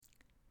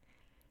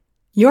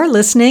You're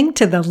listening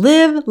to the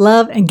Live,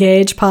 Love,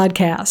 Engage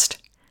podcast.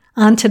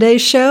 On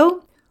today's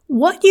show,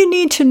 what you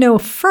need to know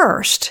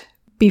first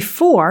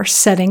before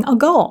setting a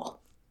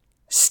goal.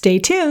 Stay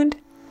tuned.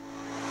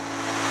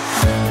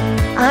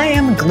 I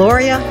am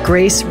Gloria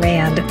Grace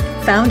Rand,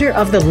 founder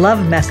of The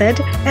Love Method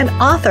and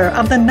author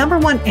of the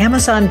 #1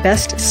 Amazon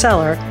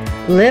bestseller,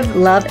 Live,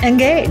 Love,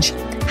 Engage: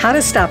 How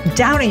to Stop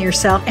Doubting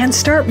Yourself and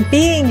Start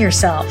Being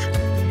Yourself.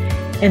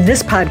 In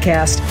this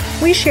podcast,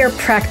 we share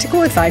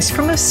practical advice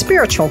from a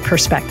spiritual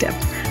perspective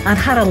on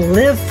how to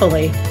live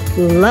fully,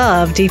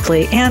 love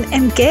deeply, and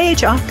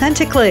engage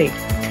authentically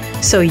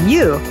so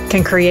you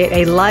can create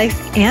a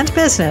life and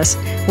business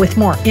with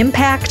more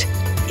impact,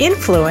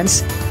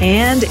 influence,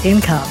 and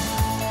income.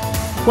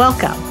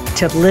 Welcome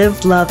to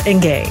Live, Love,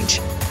 Engage.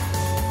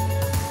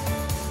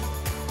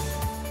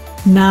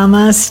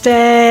 Namaste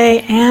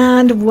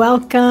and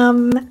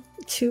welcome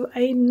to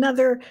a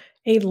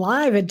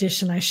live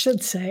edition, I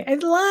should say, a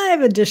live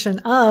edition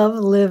of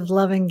Live,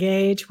 Love,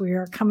 Engage. We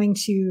are coming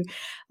to you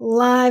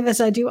live as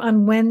I do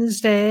on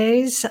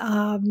Wednesdays,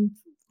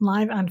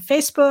 live on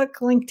Facebook,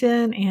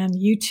 LinkedIn, and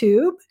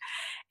YouTube.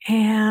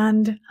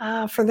 And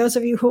for those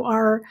of you who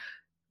are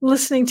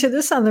listening to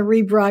this on the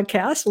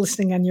rebroadcast,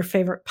 listening on your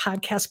favorite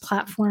podcast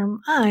platform,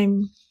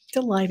 I'm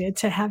delighted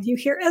to have you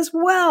here as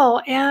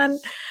well. And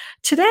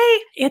today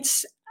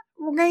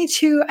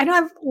I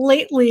know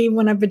lately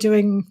when I've been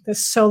doing the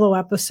solo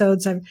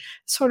episodes, I've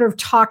sort of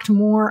talked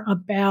more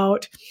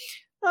about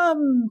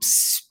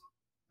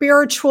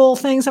spiritual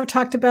things. I've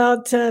talked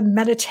about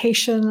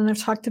meditation and I've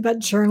talked about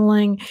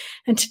journaling.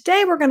 And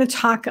today we're going to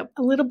talk a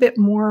little bit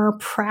more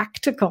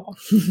practical.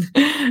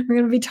 We're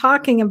going to be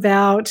talking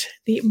about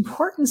the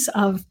importance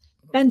of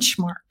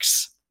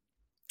benchmarks.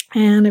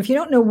 And if you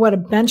don't know what a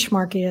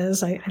benchmark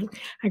is, I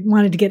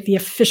wanted to get the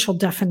official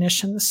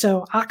definition.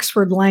 So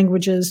Oxford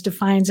Languages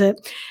defines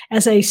it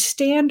as a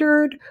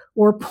standard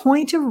or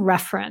point of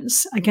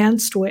reference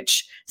against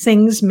which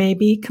things may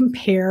be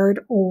compared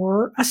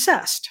or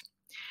assessed.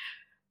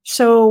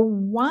 So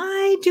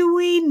why do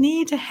we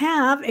need to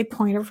have a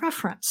point of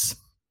reference?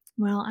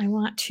 Well, I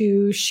want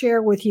to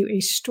share with you a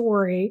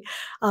story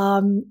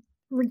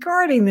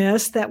regarding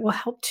this that will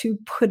help to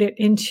put it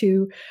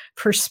into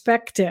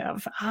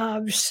perspective.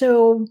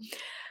 So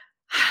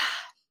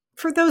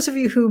for those of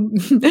you who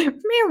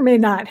may or may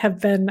not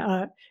have been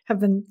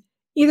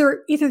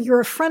either you're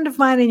a friend of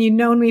mine and you've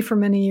known me for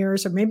many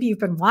years, or maybe you've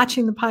been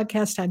watching the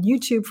podcast on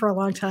YouTube for a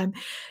long time,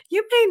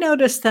 you may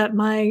notice that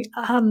my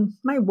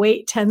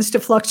weight tends to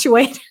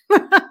fluctuate.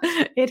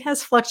 It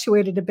has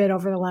fluctuated a bit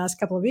over the last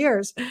couple of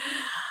years.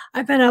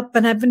 I've been up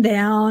and I've been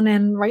down,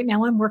 and right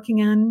now I'm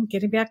working on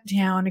getting back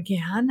down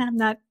again. I'm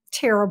not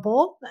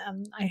terrible.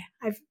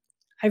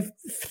 I've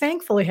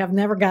thankfully have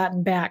never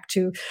gotten back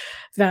to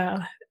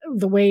the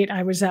weight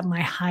I was at my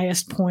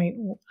highest point,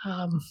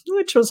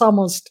 which was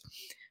almost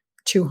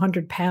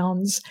 200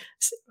 pounds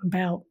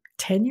about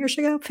 10 years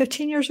ago,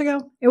 15 years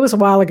ago. It was a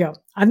while ago.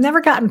 I've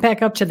never gotten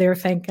back up to there,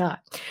 thank God.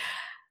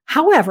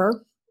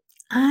 However,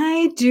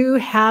 I do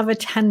have a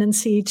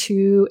tendency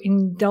to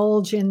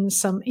indulge in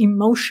some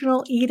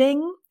emotional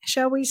eating,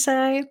 shall we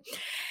say.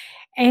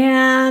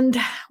 And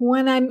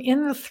when I'm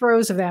in the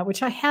throes of that,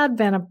 which I had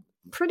been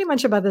pretty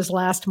much about this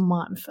last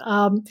month.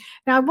 Now,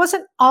 I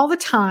wasn't all the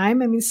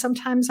time. I mean,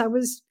 sometimes I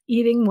was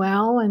eating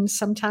well, and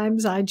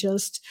sometimes I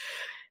just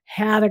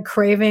had a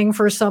craving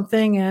for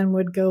something and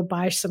would go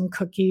buy some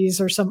cookies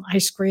or some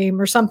ice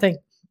cream or something.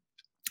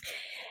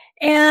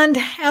 And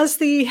as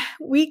the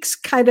weeks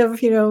kind of,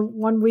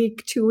 1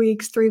 week, 2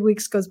 weeks, 3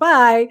 weeks goes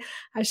by,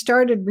 I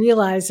started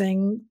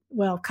realizing,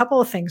 well, a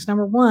couple of things.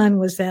 Number one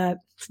was that,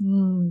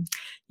 I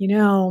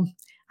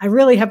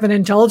really have been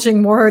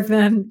indulging more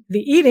than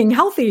the eating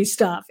healthy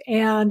stuff.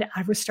 And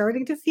I was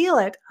starting to feel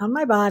it on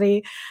my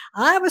body.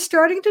 I was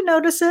starting to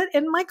notice it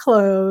in my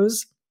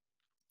clothes.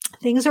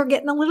 Things are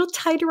getting a little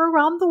tighter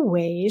around the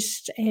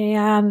waist.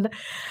 And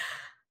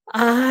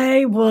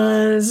I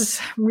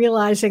was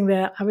realizing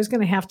that I was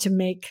going to have to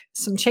make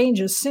some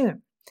changes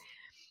soon.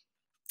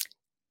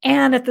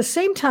 And at the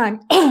same time,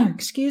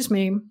 excuse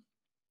me,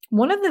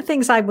 one of the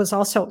things I was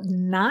also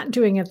not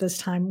doing at this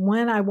time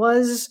when I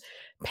was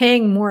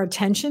paying more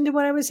attention to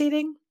what I was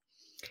eating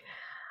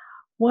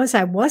was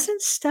I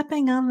wasn't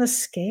stepping on the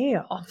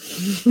scale.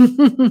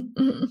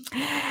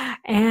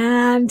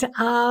 And,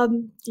 I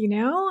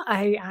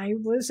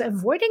was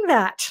avoiding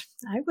that.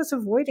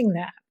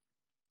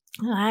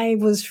 I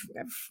was,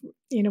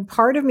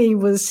 part of me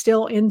was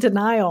still in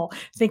denial,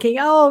 thinking,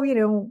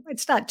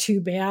 it's not too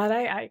bad.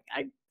 I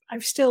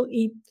still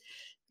eat,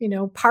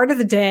 part of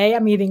the day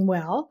I'm eating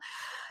well.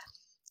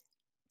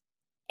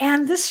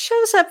 And this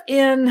shows up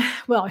in,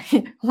 well,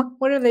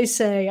 what do they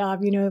say?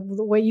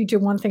 The way you do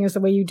one thing is the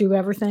way you do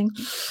everything.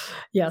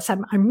 Yes,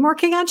 I'm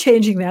working on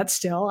changing that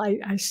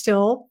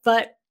still.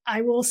 But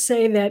I will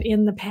say that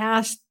in the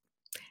past,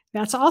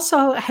 that's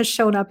also has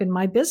shown up in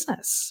my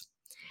business.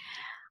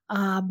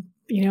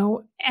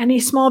 any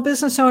small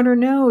business owner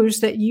knows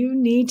that you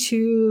need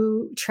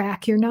to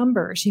track your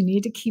numbers. You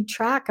need to keep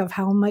track of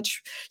how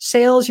much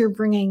sales you're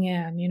bringing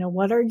in.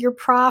 What are your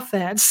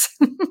profits?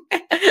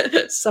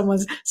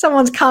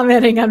 Someone's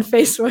commenting on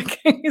Facebook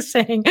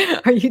saying,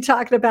 "Are you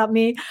talking about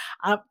me?"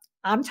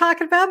 I'm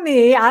talking about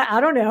me.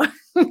 I don't know.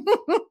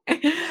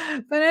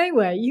 But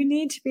anyway, you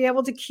need to be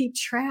able to keep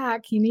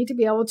track. You need to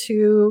be able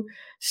to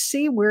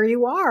see where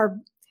you are.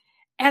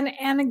 And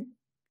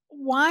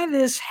why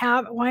this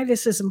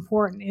is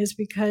important is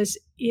because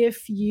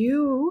if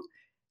you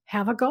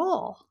have a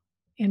goal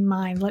in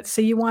mind, let's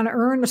say you want to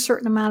earn a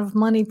certain amount of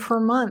money per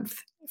month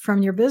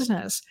from your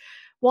business.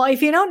 Well,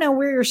 if you don't know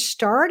where you're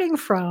starting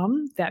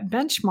from, that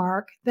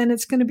benchmark, then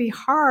it's going to be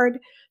hard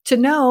to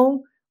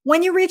know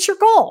when you reach your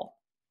goal.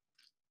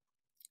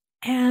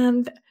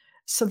 And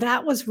so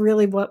that was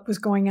really what was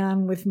going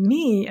on with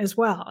me as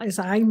well, is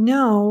I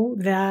know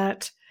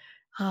that,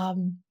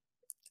 I'm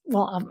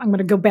going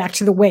to go back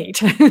to the weight.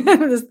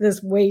 this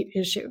weight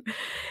issue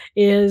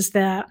is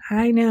that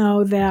I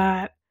know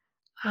that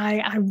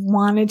I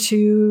wanted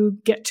to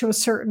get to a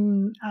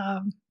certain,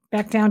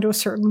 back down to a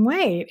certain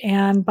weight.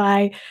 And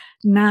by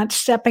not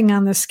stepping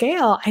on the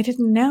scale, I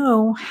didn't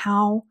know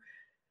how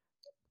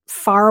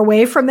far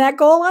away from that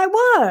goal I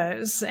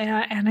was.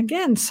 And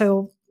again,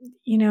 so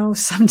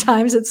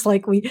sometimes it's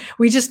like we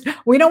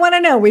don't want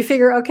to know. We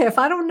figure, okay, if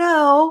I don't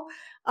know,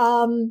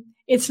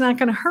 it's not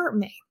going to hurt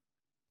me.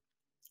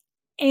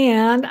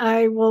 And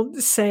I will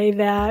say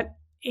that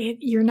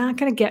you're not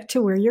going to get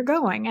to where you're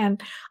going.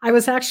 And I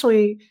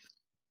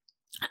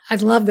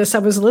love this. I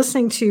was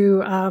listening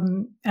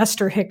to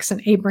Esther Hicks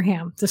and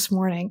Abraham this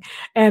morning,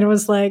 and it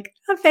was like,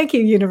 oh, thank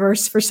you,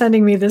 universe, for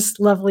sending me this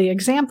lovely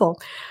example.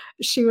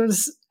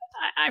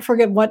 I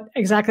forget what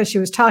exactly she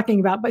was talking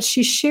about, but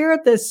she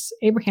shared this,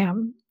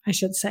 Abraham, I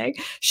should say,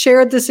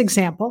 shared this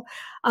example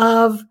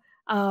of,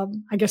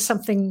 I guess,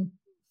 something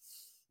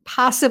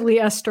possibly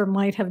Esther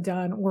might have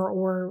done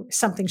or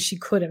something she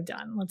could have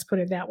done. Let's put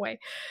it that way.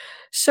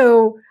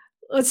 So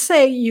let's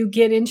say you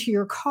get into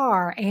your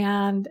car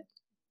and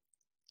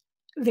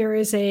there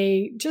is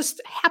a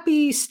just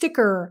happy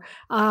sticker,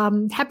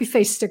 happy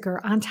face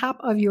sticker on top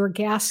of your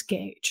gas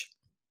gauge.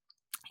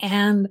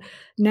 And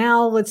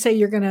now let's say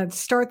you're going to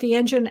start the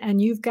engine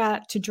and you've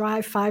got to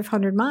drive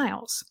 500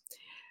 miles.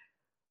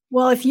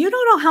 Well, if you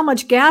don't know how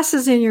much gas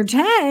is in your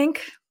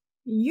tank,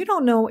 you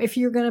don't know if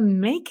you're going to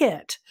make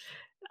it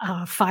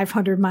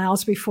 500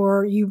 miles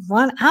before you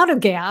run out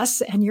of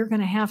gas, and you're going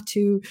to have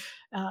to,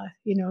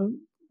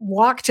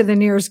 walk to the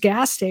nearest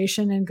gas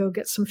station and go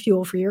get some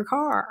fuel for your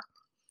car.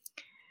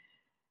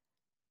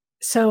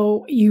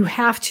 So you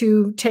have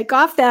to take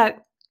off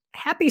that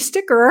happy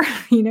sticker.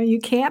 You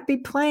can't be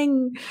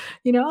playing,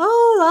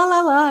 oh, la,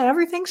 la, la,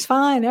 everything's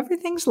fine,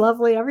 everything's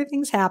lovely,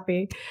 everything's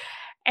happy.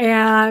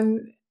 And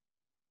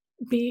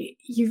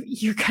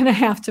you're going to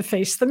have to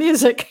face the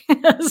music,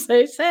 as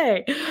they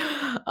say.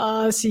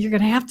 So you're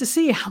going to have to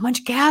see how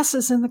much gas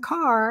is in the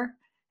car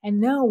and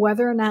know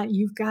whether or not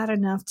you've got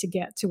enough to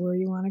get to where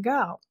you want to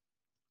go.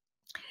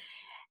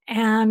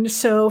 And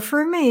so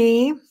for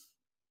me,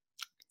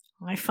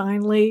 I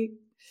finally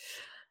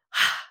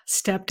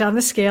stepped on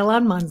the scale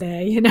on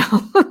Monday,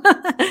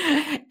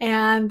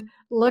 and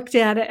looked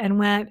at it and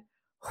went,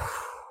 whew.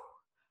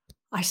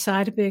 I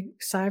sighed a big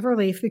sigh of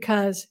relief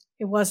because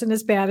it wasn't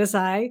as bad as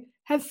I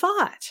had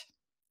thought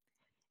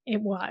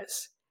it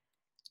was.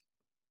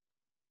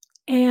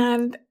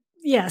 And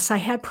yes, I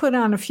had put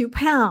on a few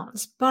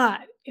pounds,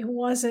 but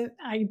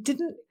I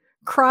didn't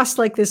cross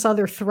like this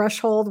other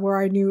threshold where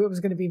I knew it was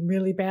going to be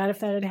really bad if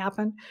that had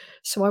happened.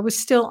 So I was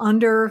still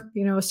under,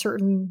 a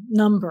certain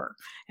number,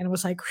 and it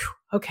was like,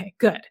 whew, okay,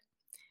 good.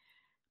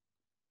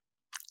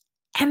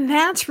 And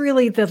that's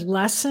really the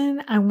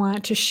lesson I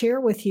want to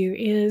share with you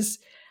is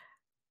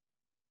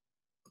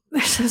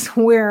this is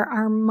where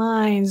our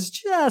minds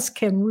just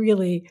can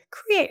really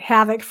create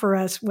havoc for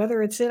us,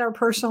 whether it's in our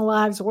personal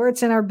lives or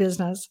it's in our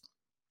business.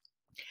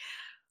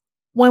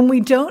 When we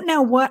don't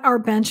know what our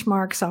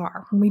benchmarks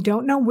are, when we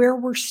don't know where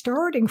we're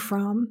starting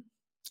from,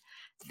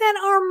 then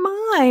our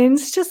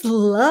minds just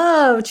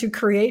love to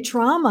create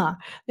drama.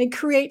 They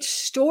create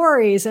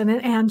stories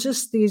and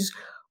just these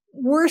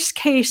worst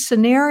case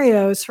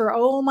scenarios for,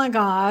 oh my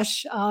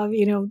gosh, oh,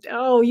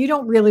 you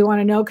don't really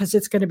want to know because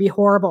it's going to be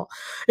horrible.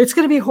 It's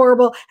going to be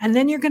horrible. And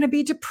then you're going to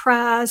be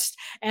depressed,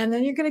 and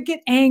then you're going to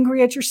get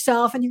angry at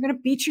yourself, and you're going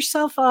to beat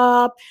yourself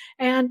up.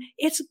 And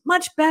it's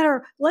much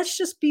better. Let's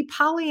just be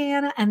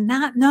Pollyanna and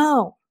not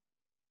know.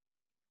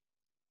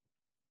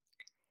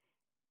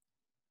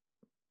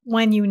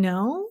 When you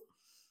know,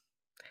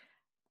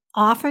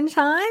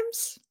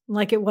 oftentimes,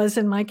 like it was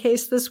in my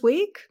case this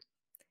week,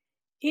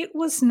 it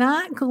was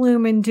not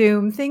gloom and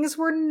doom. Things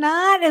were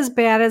not as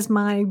bad as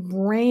my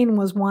brain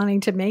was wanting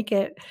to make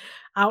it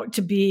out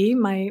to be.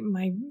 My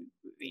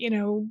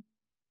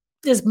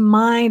this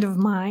mind of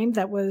mine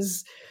that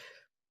was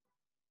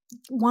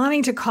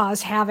wanting to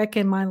cause havoc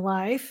in my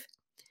life.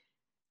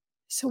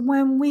 So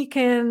when we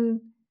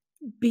can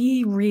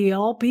be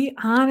real, be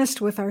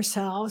honest with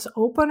ourselves,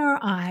 open our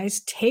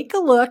eyes, take a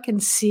look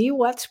and see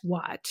what's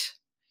what.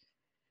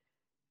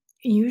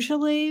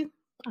 Usually,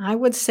 I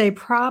would say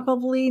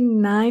probably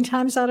 9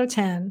 times out of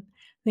 10,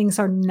 things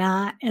are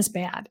not as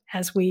bad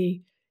as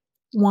we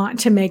want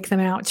to make them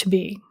out to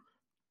be.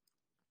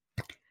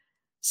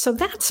 So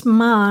that's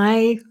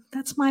my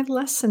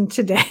lesson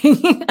today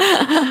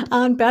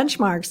on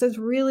benchmarks. That's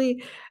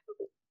really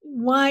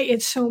why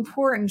it's so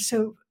important.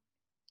 So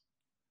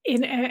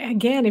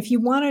again, if you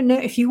want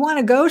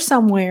to go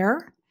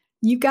somewhere,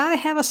 you got to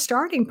have a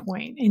starting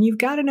point and you've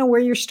got to know where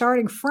you're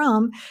starting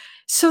from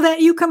so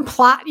that you can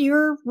plot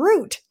your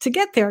route to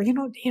get there.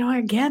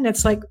 Again,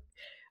 it's like,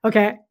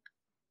 okay,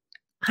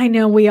 I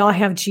know we all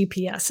have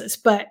GPSs,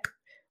 but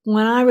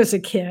when I was a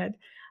kid,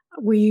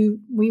 we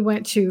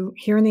went to,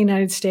 here in the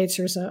United States,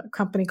 there's a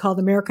company called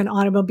American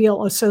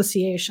Automobile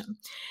Association,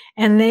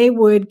 and they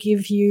would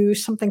give you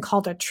something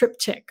called a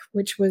triptych,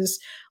 which was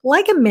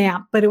like a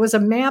map, but it was a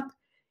map.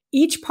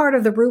 Each part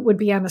of the route would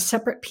be on a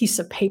separate piece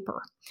of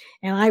paper.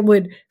 And I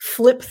would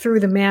flip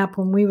through the map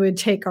when we would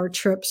take our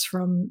trips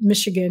from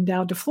Michigan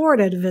down to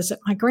Florida to visit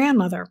my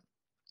grandmother.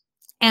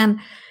 And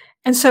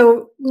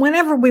so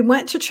whenever we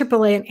went to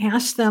AAA and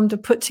asked them to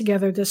put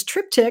together this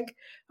triptych,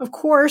 of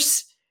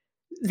course,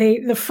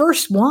 the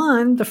first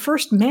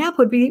map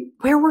would be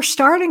where we're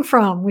starting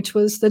from, which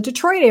was the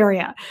Detroit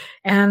area.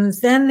 And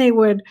then they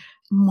would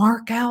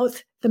mark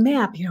out the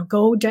map,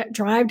 go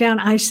drive down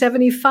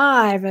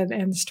I-75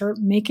 and start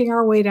making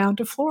our way down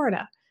to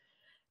Florida.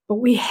 But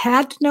we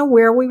had to know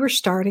where we were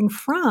starting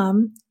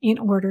from in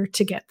order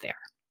to get there.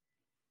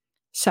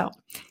 So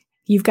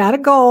you've got a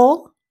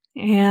goal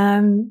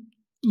and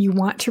you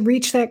want to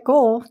reach that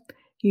goal.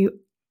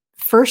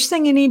 First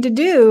thing you need to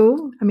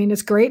do,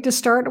 it's great to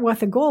start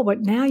with a goal,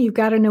 but now you've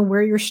got to know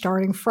where you're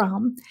starting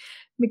from,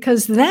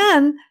 because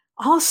then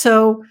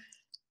also,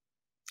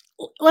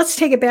 let's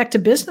take it back to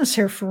business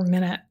here for a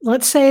minute.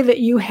 Let's say that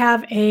you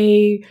have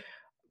a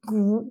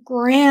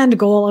grand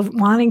goal of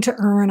wanting to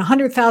earn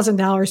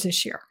 $100,000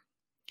 this year.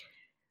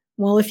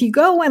 Well, if you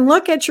go and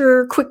look at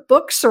your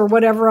QuickBooks or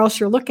whatever else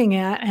you're looking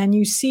at, and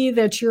you see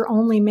that you're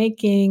only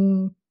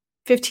making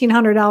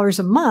 $1,500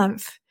 a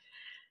month,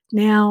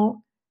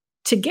 now,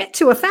 to get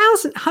to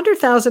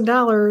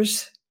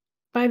 $100,000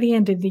 by the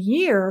end of the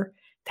year,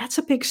 that's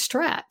a big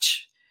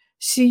stretch.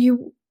 So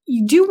you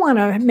do want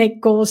to make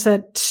goals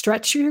that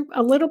stretch you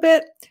a little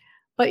bit,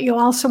 but you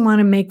also want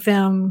to make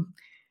them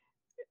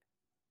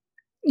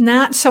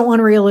not so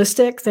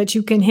unrealistic that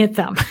you can hit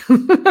them.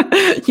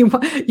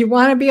 You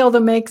want to be able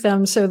to make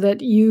them so that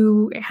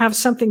you have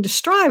something to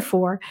strive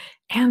for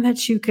and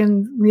that you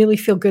can really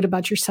feel good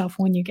about yourself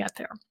when you get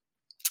there.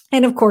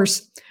 And of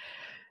course,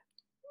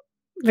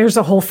 there's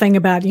a whole thing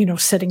about,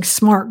 setting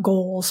SMART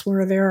goals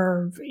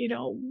where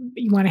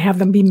you want to have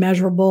them be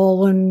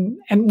measurable and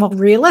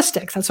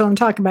realistic. That's what I'm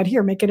talking about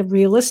here. Make it a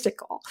realistic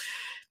goal.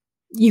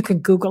 You can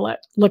Google it,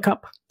 look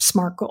up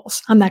SMART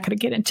goals. I'm not going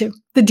to get into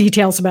the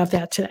details about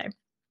that today.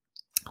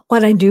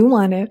 What I do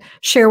want to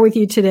share with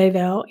you today,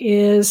 though,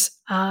 is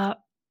a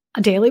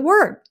daily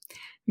word,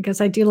 because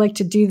I do like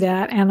to do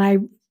that.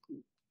 And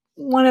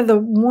one of the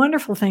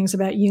wonderful things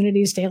about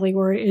Unity's daily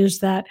word is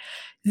that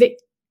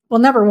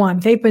number one,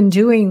 they've been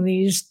doing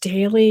these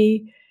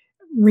daily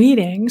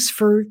readings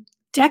for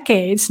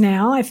decades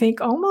now. I think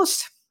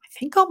almost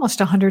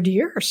 100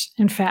 years,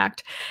 in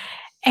fact.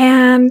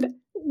 And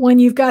when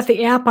you've got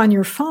the app on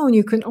your phone,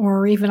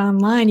 or even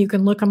online, you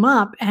can look them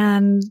up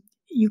and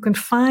you can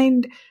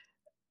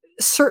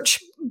search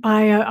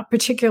by a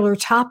particular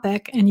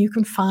topic, and you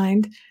can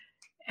find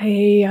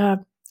a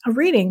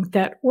reading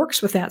that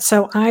works with that.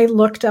 So I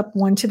looked up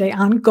one today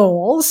on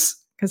goals,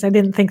 because I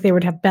didn't think they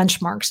would have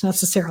benchmarks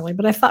necessarily,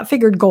 but I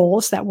figured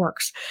goals, that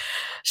works.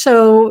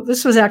 So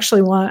this was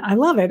actually one, I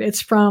love it.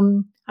 It's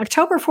from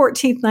October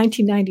 14th,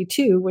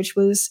 1992, which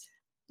was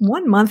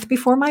 1 month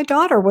before my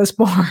daughter was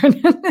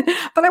born.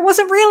 But I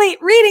wasn't really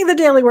reading the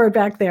daily word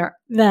back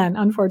then,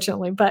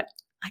 unfortunately, but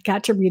I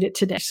got to read it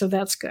today. So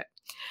that's good.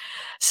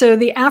 So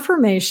the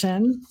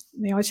affirmation,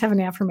 they always have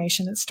an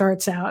affirmation that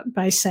starts out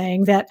by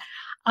saying that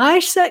I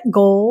set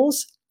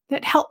goals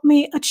that help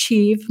me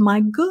achieve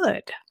my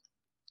good.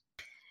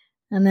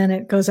 And then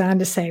it goes on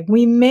to say,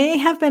 we may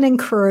have been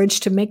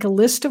encouraged to make a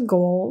list of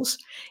goals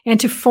and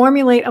to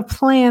formulate a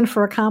plan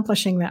for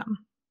accomplishing them.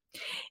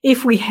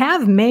 If we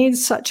have made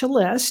such a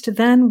list,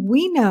 then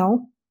we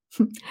know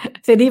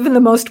that even the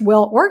most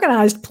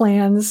well-organized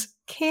plans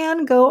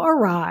can go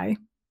awry.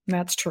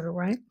 That's true,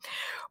 right?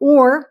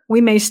 Or we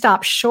may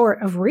stop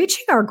short of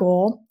reaching our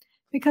goal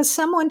because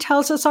someone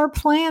tells us our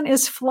plan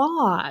is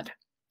flawed.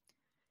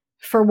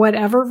 For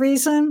whatever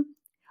reason,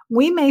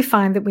 we may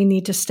find that we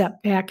need to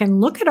step back and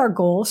look at our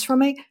goals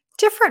from a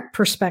different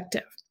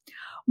perspective,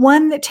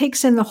 one that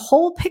takes in the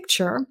whole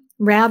picture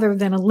rather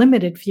than a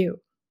limited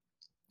view.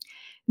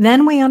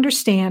 Then we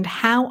understand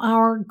how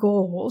our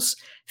goals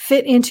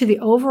fit into the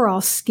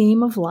overall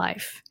scheme of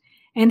life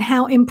and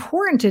how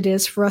important it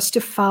is for us to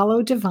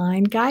follow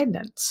divine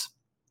guidance.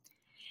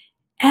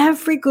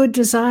 Every good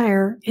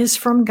desire is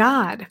from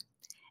God,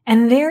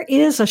 And there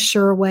is a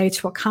sure way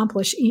to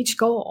accomplish each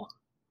goal.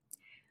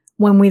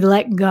 When we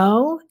let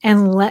go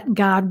and let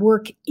God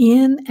work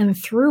in and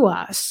through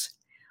us,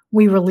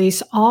 we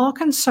release all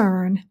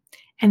concern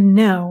and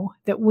know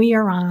that we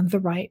are on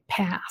the right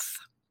path.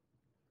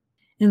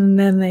 And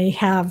then they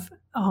have,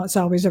 it's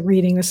always a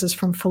reading. This is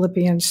from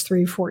Philippians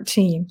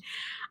 3:14.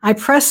 I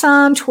press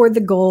on toward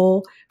the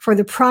goal for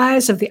the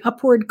prize of the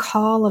upward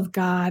call of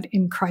God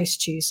in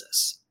Christ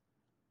Jesus.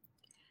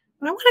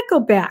 But I want to go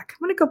back.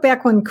 I'm going to go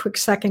back one quick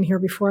second here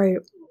before I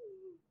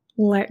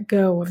let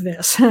go of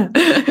this.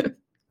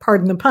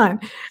 Pardon the pun.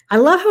 I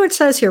love how it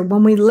says here,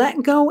 when we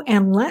let go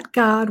and let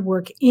God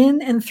work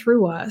in and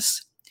through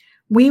us,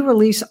 we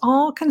release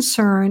all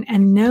concern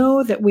and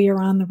know that we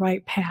are on the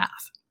right path.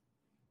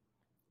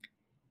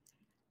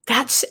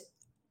 That's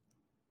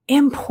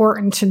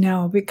important to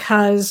know,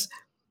 because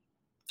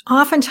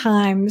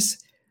oftentimes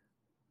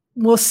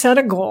we'll set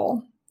a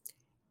goal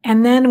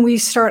and then we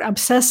start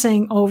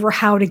obsessing over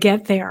how to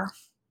get there.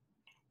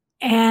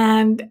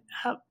 And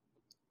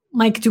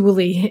Mike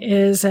Dooley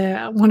is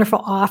a wonderful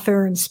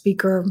author and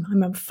speaker.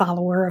 I'm a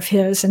follower of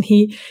his, and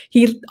he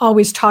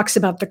always talks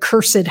about the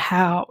cursed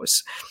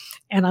hows.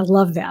 And I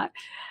love that,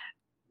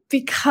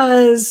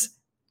 because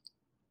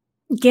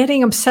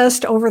getting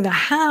obsessed over the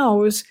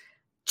hows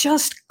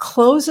just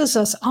closes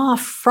us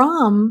off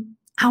from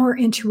our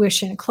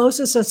intuition,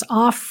 closes us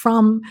off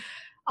from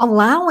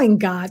allowing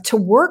God to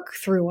work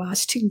through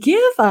us, to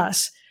give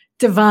us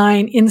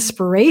divine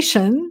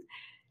inspiration.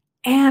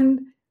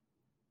 And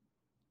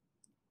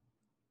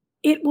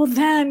it will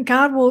then,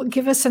 God will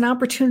give us an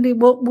opportunity.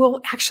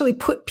 We'll actually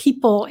put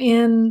people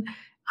in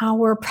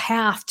our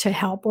path to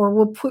help, or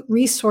we'll put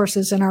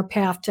resources in our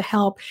path to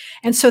help.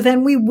 And so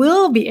then we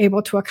will be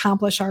able to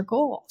accomplish our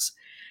goals.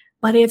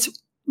 But it's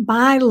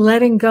by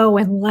letting go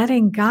and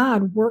letting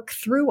God work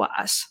through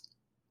us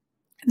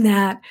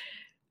that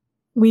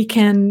we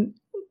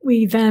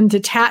then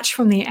detach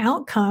from the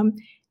outcome.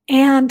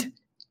 And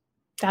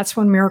that's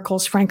when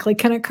miracles, frankly,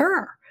 can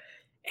occur.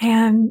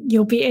 And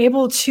you'll be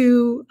able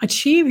to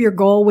achieve your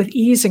goal with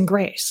ease and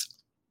grace.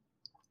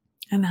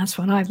 And that's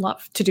what I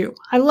love to do.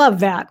 I love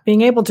that.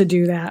 Being able to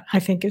do that, I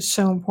think, is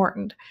so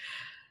important.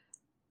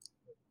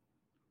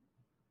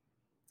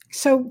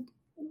 So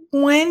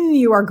when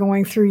you are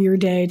going through your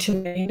day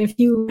today, and if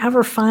you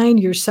ever find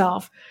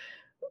yourself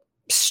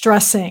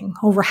stressing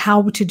over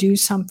how to do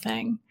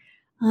something,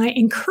 I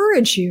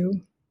encourage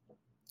you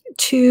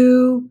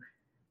to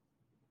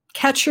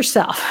catch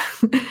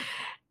yourself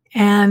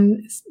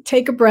and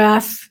take a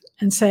breath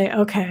and say,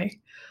 okay,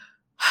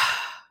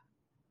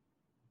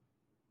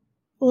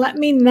 let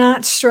me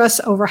not stress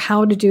over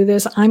how to do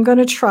this. I'm going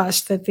to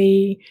trust that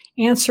the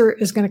answer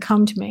is going to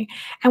come to me.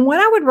 And what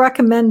I would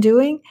recommend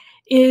doing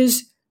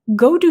is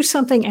go do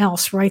something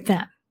else right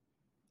then.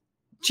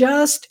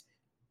 Just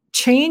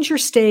change your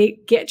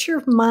state, get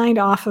your mind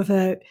off of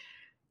it,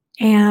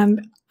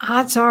 and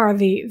odds are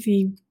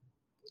the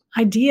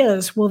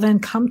ideas will then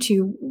come to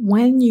you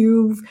when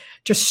you've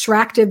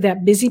distracted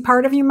that busy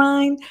part of your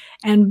mind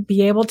and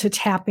be able to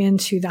tap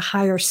into the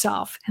higher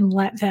self and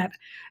let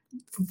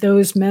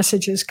those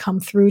messages come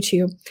through to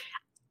you.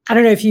 I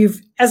don't know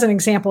as an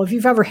example, if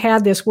you've ever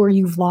had this where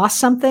you've lost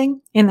something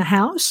in the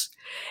house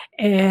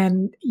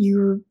and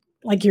you're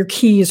like your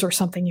keys or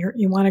something,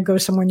 you want to go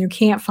somewhere and you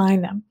can't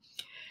find them.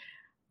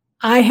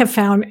 I have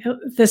found,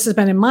 this has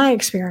been in my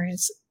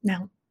experience.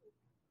 Now,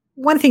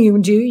 one thing you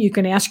can do, you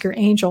can ask your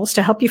angels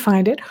to help you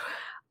find it.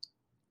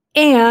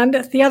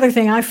 And the other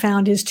thing I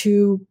found is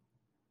to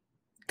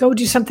go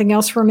do something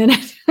else for a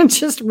minute and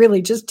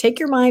just take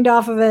your mind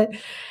off of it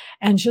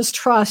and just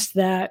trust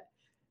that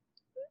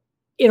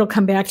it'll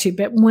come back to you.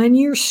 But when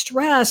you're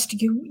stressed,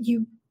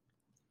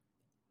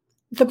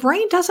 the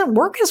brain doesn't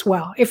work as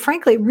well.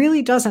 Frankly, it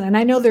really doesn't. And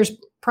I know there's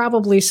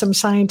probably some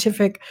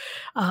scientific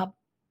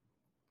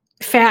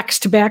facts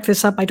to back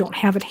this up. I don't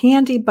have it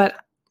handy, but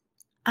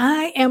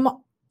I am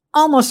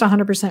almost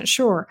 100%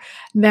 sure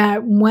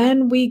that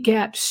when we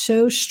get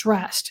so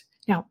stressed,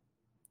 now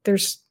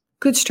there's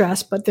good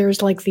stress, but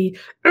there's like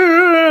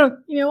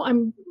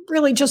I'm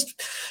really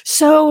just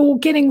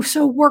getting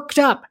so worked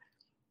up.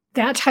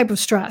 That type of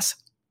stress,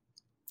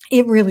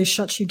 it really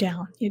shuts you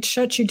down. It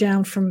shuts you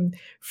down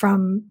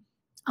from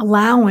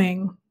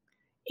allowing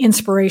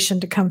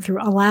inspiration to come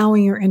through,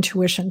 allowing your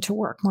intuition to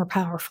work more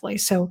powerfully.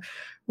 So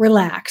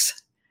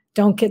relax,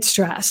 don't get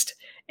stressed,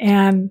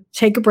 and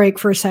take a break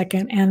for a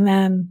second, and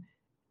then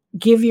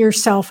give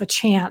yourself a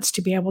chance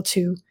to be able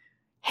to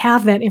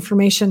have that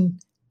information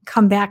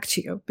come back to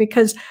you.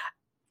 Because,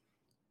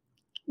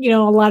 a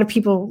lot of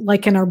people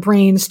liken our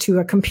brains to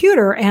a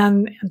computer,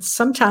 and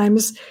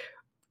sometimes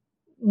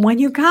when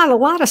you've got a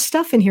lot of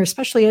stuff in here,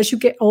 especially as you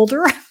get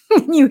older,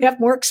 you have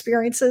more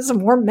experiences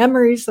and more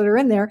memories that are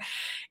in there,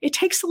 it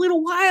takes a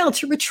little while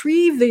to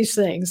retrieve these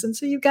things. And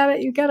so you gotta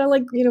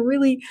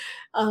really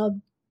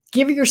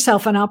give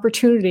yourself an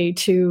opportunity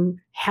to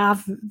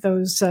have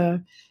those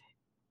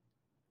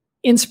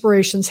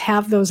inspirations,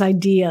 have those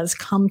ideas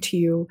come to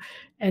you.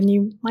 And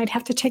you might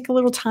have to take a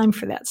little time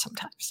for that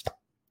sometimes.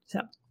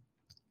 So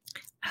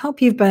I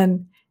hope you've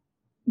been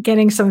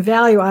getting some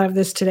value out of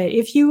this today.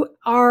 If you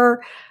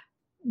are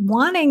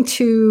wanting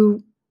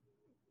to,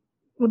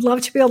 would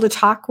love to be able to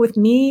talk with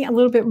me a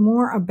little bit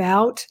more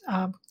about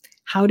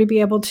how to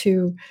be able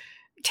to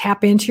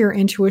tap into your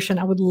intuition,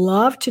 I would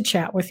love to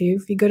chat with you.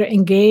 If you go to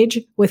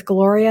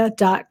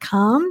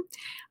engagewithgloria.com,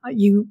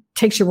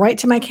 takes you right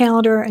to my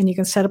calendar and you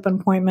can set up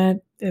an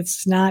appointment.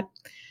 It's not,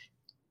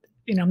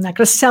 I'm not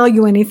going to sell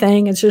you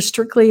anything. It's just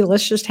strictly,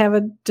 let's just have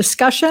a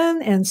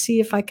discussion and see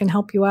if I can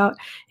help you out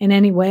in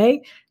any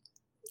way.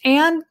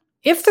 And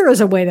if there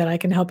is a way that I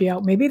can help you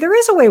out, maybe there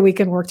is a way we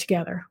can work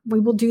together. We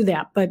will do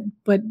that, but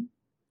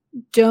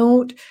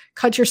don't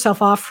cut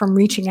yourself off from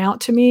reaching out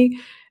to me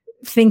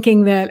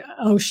thinking that,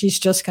 oh, she's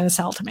just going to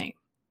sell to me.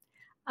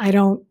 I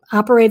don't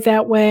operate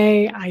that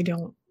way. I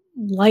don't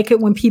like it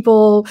when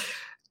people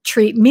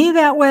treat me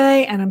that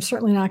way, and I'm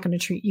certainly not going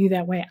to treat you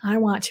that way. I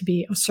want to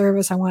be of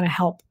service. I want to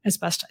help as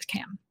best I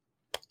can.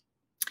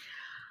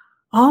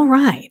 All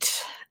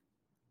right.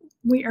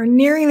 We are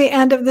nearing the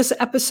end of this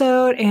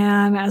episode,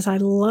 and as I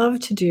love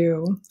to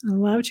do, I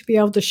love to be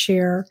able to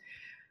share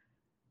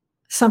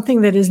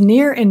something that is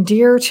near and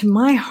dear to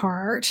my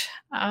heart,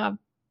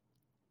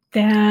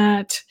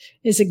 that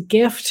is a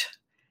gift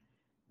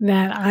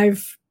that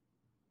I've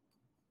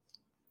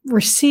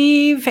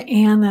received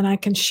and that I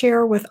can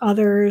share with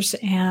others.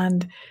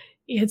 And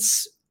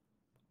it's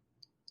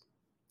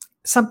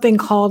something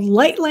called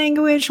light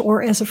language,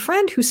 or as a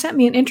friend who sent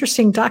me an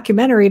interesting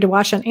documentary to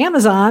watch on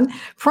Amazon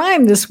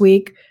Prime this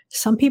week,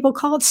 some people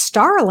call it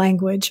star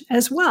language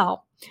as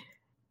well,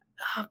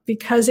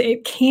 because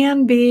it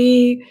can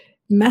be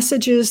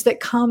messages that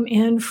come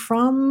in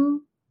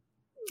from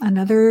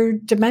another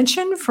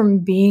dimension, from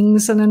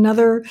beings in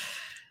another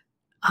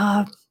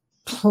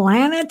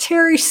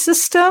planetary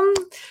system.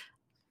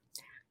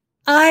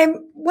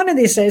 One of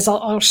these days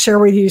I'll share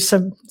with you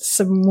some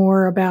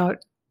more about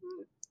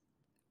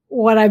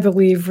what I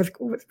believe with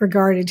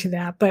regarding to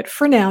that. But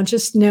for now,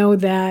 just know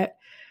that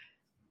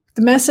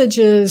the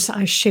messages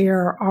I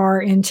share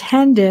are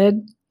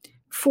intended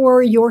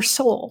for your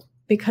soul,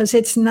 because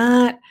it's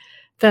not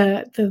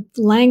the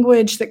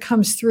language that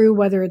comes through,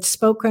 whether it's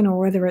spoken or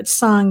whether it's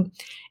sung.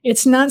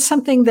 It's not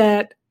something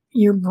that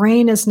your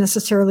brain is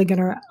necessarily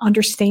going to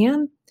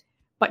understand,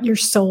 but your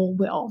soul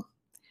will.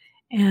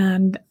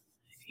 And,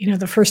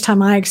 the first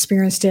time I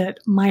experienced it,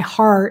 my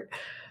heart,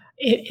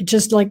 it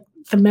just like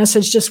the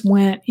message just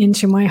went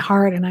into my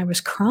heart and I was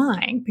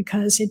crying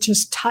because it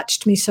just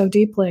touched me so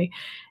deeply.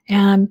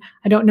 And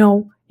I don't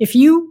know if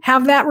you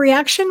have that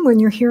reaction when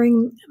you're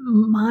hearing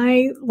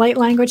my light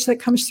language that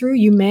comes through.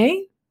 You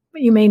may,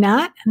 but you may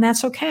not, and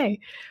that's okay.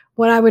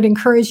 What I would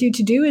encourage you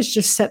to do is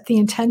just set the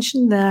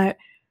intention that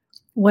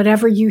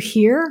whatever you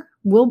hear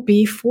will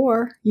be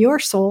for your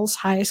soul's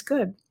highest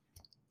good.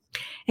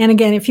 And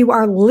again, if you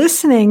are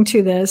listening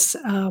to this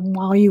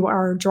while you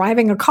are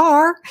driving a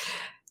car,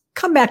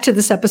 come back to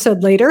this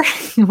episode later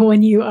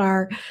when you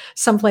are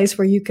someplace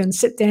where you can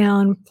sit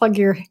down, plug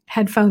your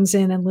headphones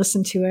in and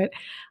listen to it.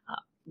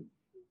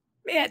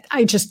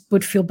 I just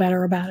would feel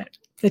better about it,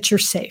 that you're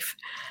safe.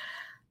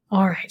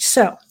 All right,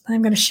 so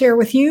I'm going to share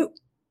with you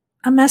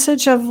a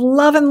message of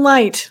love and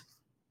light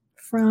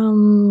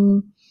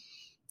from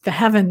the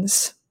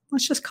heavens.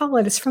 Let's just call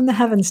it, it's from the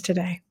heavens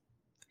today.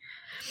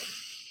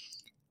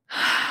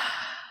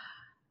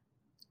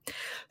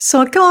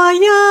 そこ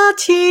や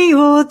ち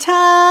を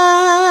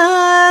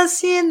た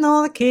し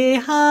の気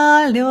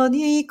晴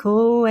に越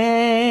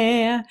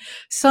え、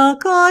そ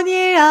こ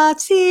にあ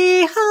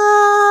ちは、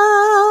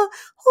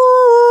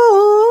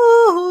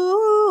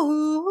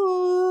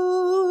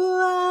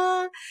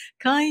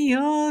海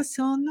洋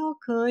その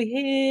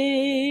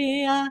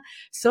声や、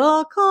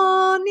そ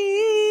こに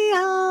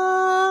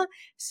あ、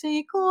そ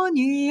こ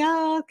に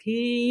あ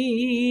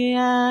き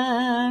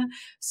や、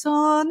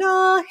そ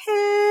の部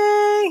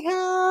屋、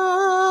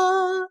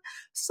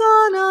そ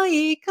の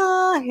い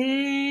か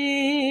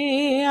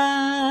へ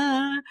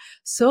や、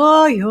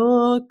そ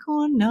よ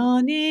こ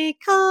のに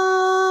か、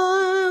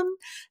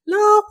lo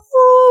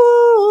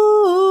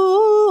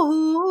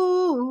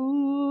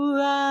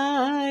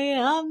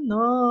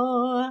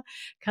ayano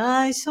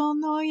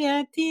kaisono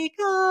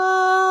yetika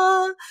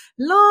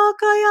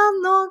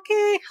lokayano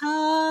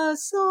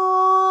kihaso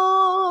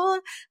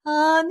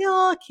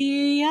anyo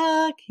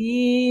kia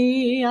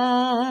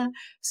kia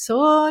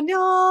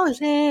sonyo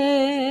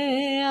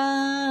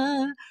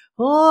rea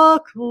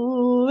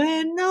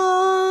okueno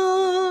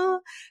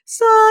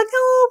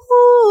sonyo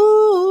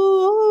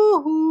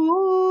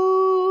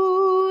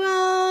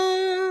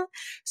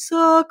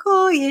そ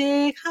こ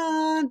へ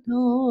か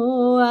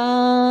の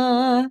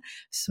あ、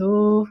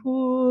そう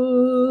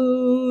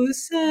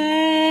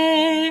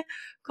せ、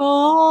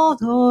こ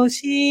の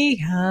し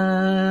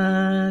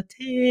がて。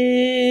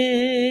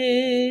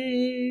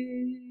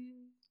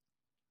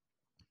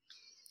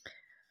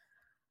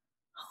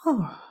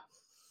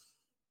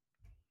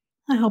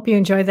I hope you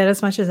enjoyed that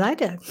as much as I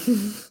did.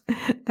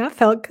 That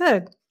felt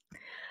good.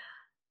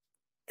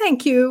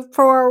 Thank you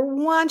for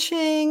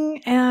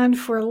watching and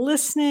for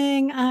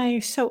listening. I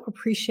so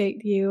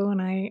appreciate you,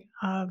 and I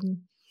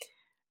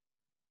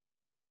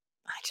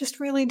just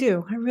really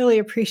do. I really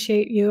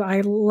appreciate you.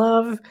 I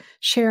love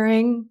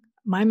sharing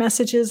my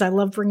messages. I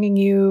love bringing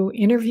you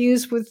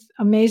interviews with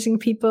amazing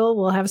people.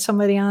 We'll have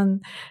somebody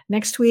on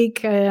next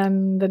week,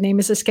 and the name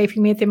is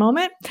escaping me at the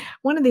moment.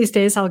 One of these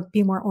days I'll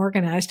be more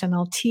organized and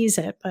I'll tease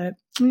it, but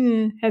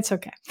it's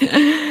okay.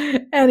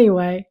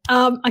 Anyway,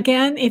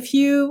 again, if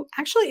you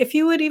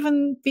would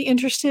even be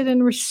interested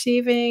in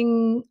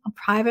receiving a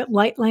private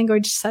light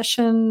language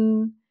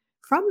session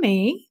from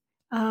me,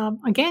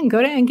 again,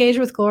 go to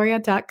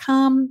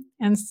engagewithgloria.com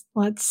and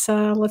let's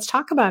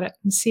talk about it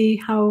and see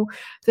how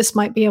this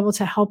might be able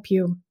to help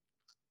you.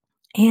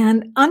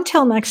 And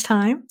until next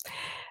time,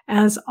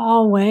 as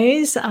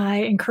always, I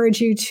encourage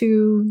you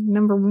to,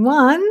 number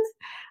one,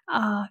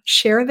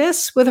 share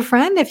this with a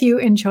friend if you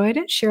enjoyed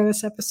it. Share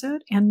this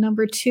episode. And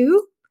number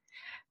two,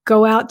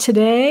 go out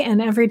today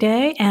and every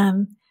day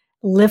and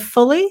live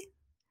fully,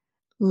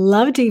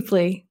 love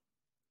deeply,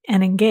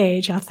 and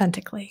engage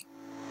authentically.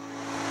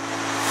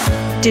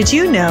 Did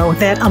you know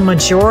that a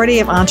majority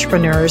of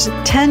entrepreneurs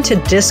tend to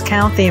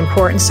discount the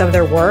importance of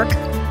their work?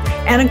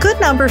 And a good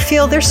number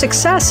feel their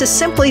success is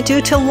simply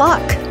due to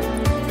luck.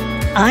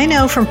 I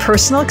know from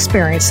personal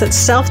experience that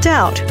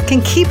self-doubt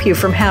can keep you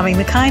from having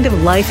the kind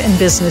of life and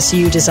business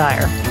you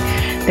desire.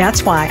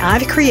 That's why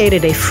I've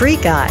created a free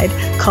guide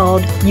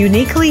called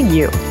Uniquely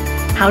You: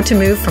 How to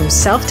Move from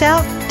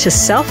Self-Doubt to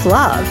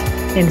Self-Love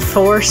in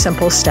 4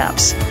 simple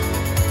steps.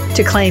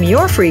 To claim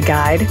your free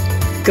guide,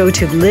 go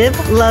to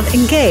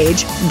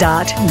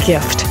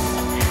liveloveengage.gift.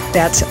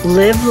 That's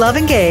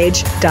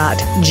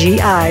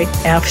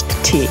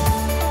liveloveengage.gift.